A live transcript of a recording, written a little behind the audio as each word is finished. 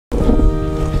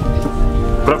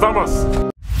Brother Thomas.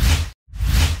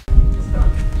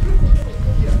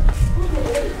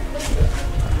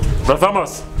 Brother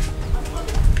Thomas.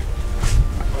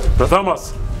 Brother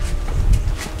Thomas.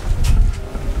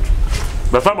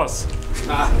 Brother Thomas.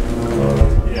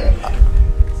 Yeah.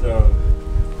 So,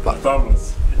 Brother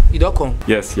Thomas. You don't come?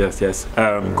 Yes.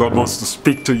 God wants to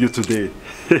speak to you today.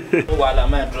 No.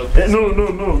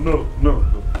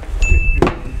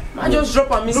 I just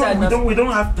drop on me side. We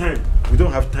don't have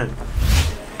time.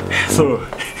 So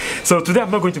today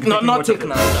I'm not going to be taking not take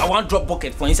now. I want drop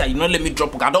bucket for inside. You don't let me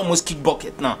drop bucket. I don't almost kick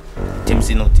bucket now. Tim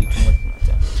say not take too much.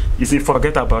 You see,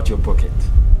 forget about your bucket.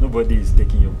 Nobody is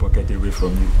taking your bucket away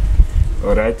from you.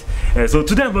 Alright? So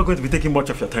today I'm not going to be taking much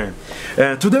of your time.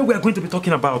 Today we are going to be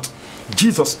talking about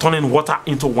Jesus turning water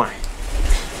into wine.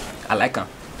 I like him.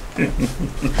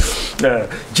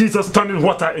 Jesus turning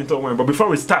water into wine. But before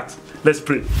we start, let's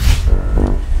pray.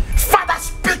 Father,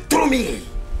 speak through me.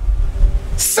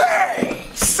 Say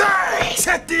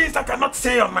things I cannot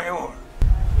say on my own.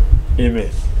 Amen.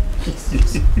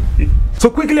 So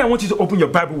quickly, I want you to open your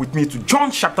Bible with me to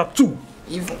John chapter 2.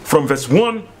 From verse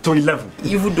 1 to 11.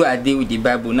 Even though I deal with the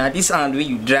Bible, now this hand where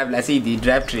you drive, like say they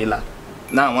drive trailer.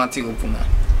 Now I want to open now.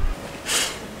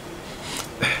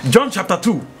 John chapter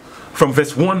 2, from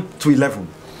verse 1 to 11.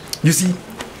 You see,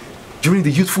 during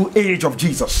the youthful age of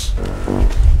Jesus,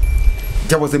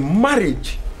 there was a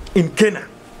marriage in Cana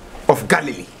of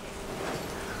Galilee,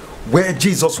 where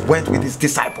Jesus went with his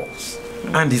disciples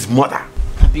and his mother.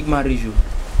 A big marriage, you.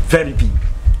 Very big.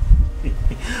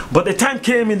 But the time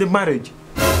came in the marriage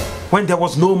when there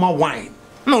was no more wine.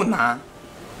 No,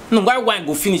 why wine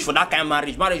go finish for that kind of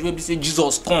marriage? Marriage where we say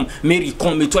Jesus come, Mary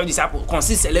come, the 12 disciples come,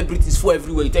 see celebrities for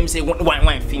everywhere. You tell me say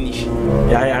wine finish.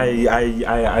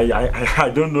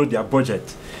 I don't know their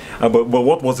budget, but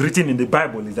what was written in the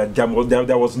Bible is that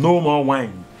there was no more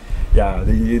wine. Yeah,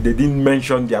 they didn't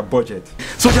mention their budget,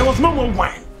 so there was no more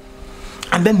wine.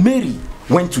 And then Mary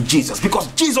went to Jesus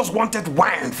because Jesus wanted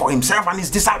wine for himself and his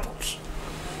disciples.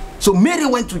 So Mary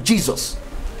went to Jesus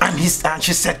and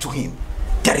she said to him,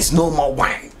 there is no more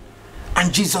wine.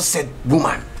 And Jesus said,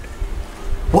 woman,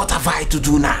 what have I to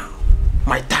do now?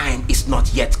 My time is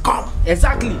not yet come.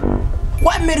 Exactly.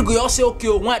 Why Mary go say, okay,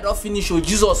 wine don't finish, or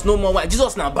Jesus no more wine?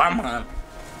 Jesus na barman.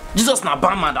 Jesus na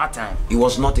barman that time. He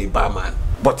was not a barman,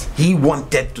 but he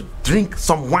wanted to drink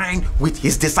some wine with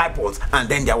his disciples, and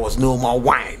then there was no more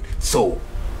wine. So,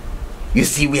 you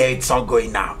see where it's all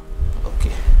going now.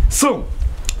 Okay. So,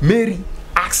 Mary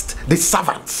asked the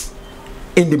servants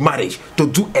in the marriage to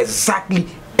do exactly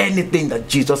anything that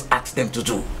Jesus asked them to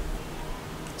do.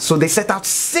 So they set out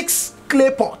 6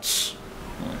 clay pots.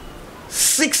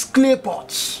 6 clay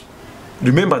pots.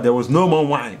 Remember, there was no more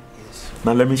wine. Yes.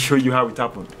 Now let me show you how it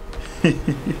happened.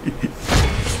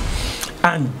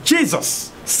 And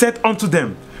Jesus said unto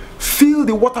them, fill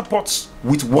the water pots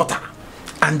with water.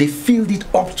 And they filled it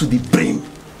up to the brim.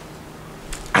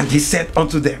 And he said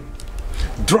unto them,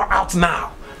 draw out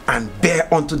now and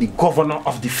bear unto the governor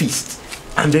of the feast.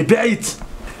 And they bear it.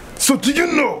 So do you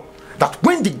know that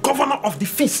when the governor of the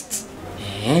feast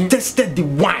tasted the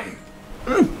wine,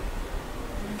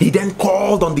 he then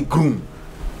called on the groom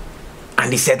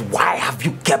and he said, why have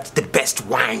you kept the best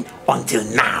wine until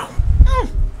now?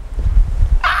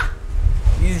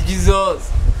 It's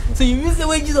Jesus. So you mean the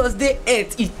way Jesus they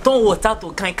ate, he turned water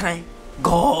to kind.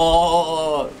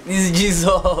 God, this is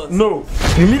Jesus. No,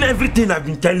 you mean everything I've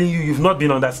been telling you, you've not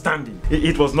been understanding.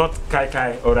 It was not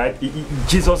kai, alright?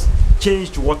 Jesus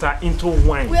changed water into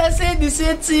wine. We are saying the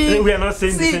same thing. We are not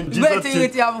saying the same.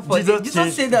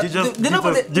 Jesus said that. They not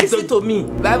gonna listen to me.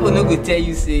 Bible no go tell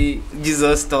you say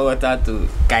Jesus turned water to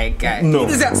kai. No.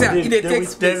 They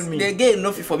text they get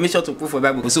enough information to put for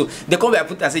Bible. So they come and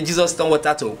put and say Jesus turned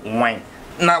water to wine.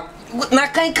 Now na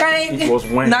kind. It was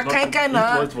wine. Na kind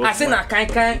na. I say na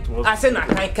kind. I say na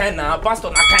kind na. Pastor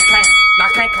na kind. Na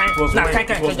kind. It was wine.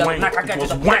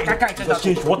 It was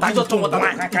changed water into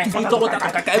wine.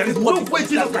 No way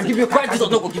Jesus can give you Christ. Jesus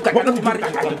no go give Christ. Not be married.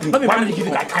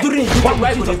 During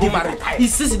why go go marry? He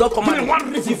says he don't come marry.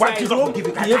 One reason why Jesus don't give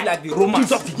you Christ. Behave like the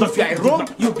Romans. If you are Rome,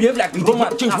 you behave like the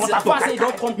Romans. Change water to wine.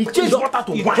 He changed water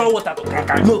to wine. Draw water to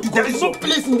kind. No, there is no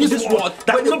place in this world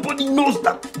that nobody knows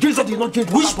that Jesus did not change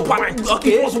water to wine.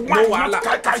 Okay, it was wine.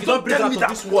 You don't bring out to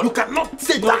this world. You cannot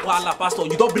say that. No, pastor,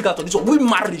 you don't bring out to this world. We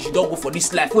marriage, you don't go for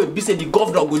this life. Where be say the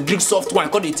governor will drink soft wine.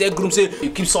 Cause they tell groom say you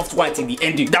keep soft wine till the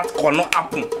ending. That cannot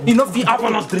happen. You know, if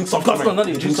governors drink soft wine. Governor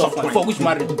not drink soft wine. For which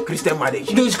marriage? Christian marriage.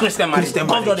 Which Christian marriage?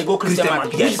 Governor they go Christian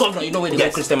marriage. Which governor you know where they go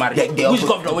Christian marriage? Which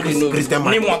governor where they know?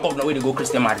 Name one governor where they go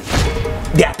Christian marriage.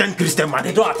 They attend Christian marriage.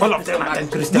 They don't attend all of them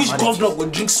attend Christian marriage. Which governor will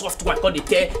drink soft wine? Cause they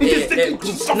tell the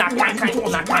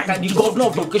governor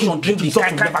of location drink the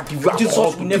kind.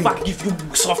 Jesus will never give you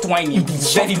soft wine.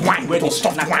 Very wine.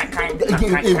 Soft wine.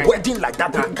 A wedding like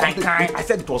that. I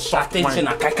said it was soft wine.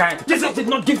 Jesus did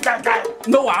not give kai.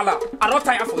 No wahala. I don't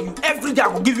tire for you. Every day I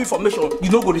will give you information. You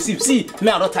don't go receive. See, me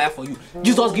I don't tire for you.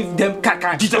 Jesus give them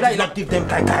kai. Jesus did not give them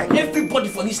kai. Everybody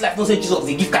for this life don't say Jesus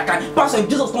they give kai. Pastor, if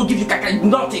Jesus don't give you kai, you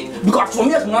don't take. Because for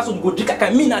me as soon go drink kai,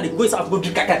 me now they go out go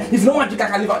drink kai. If you don't want to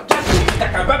drink kai, leave out. Just drink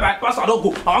kai. Bye bye. Pastor, I don't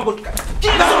go. I want to go drink kai.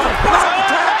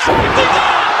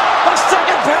 Let's take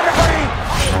it, everybody.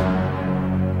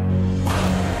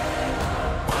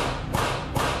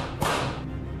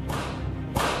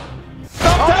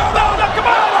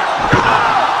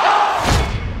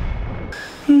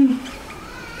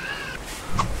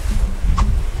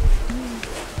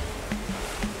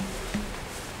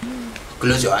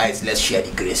 Close your eyes, let's share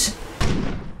the grace.